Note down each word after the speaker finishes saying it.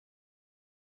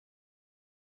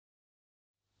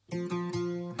When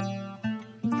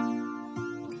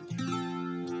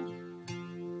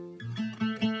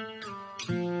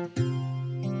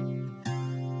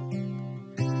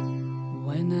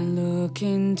I look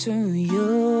into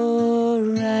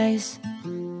your eyes,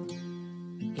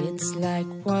 it's like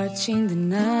watching the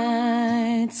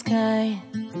night sky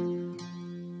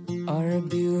or a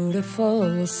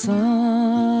beautiful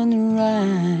sunrise.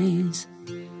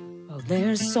 Oh,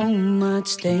 there's so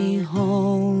much they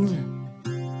hold,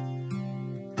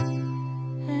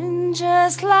 and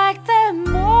just like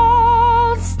them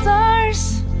old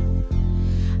stars,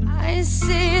 I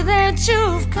see that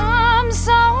you've come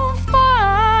so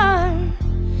far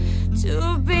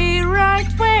to be right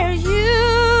where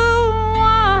you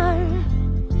are.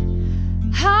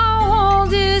 How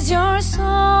old is your soul?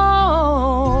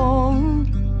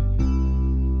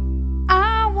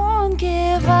 I won't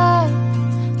give up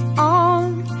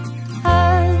on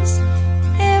us,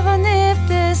 even if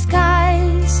the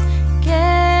skies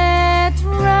get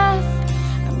rough.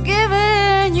 I'm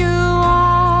giving you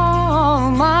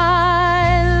all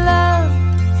my love.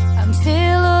 I'm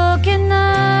still looking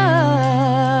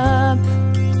up.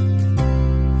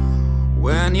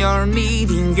 When you're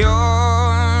needing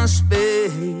your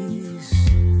space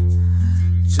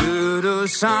to do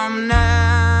some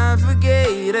navigating,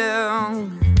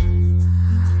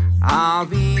 I'll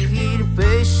be here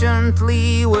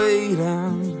patiently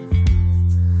waiting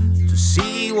to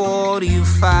see what you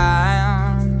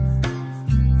find.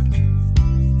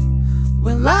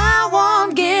 Well,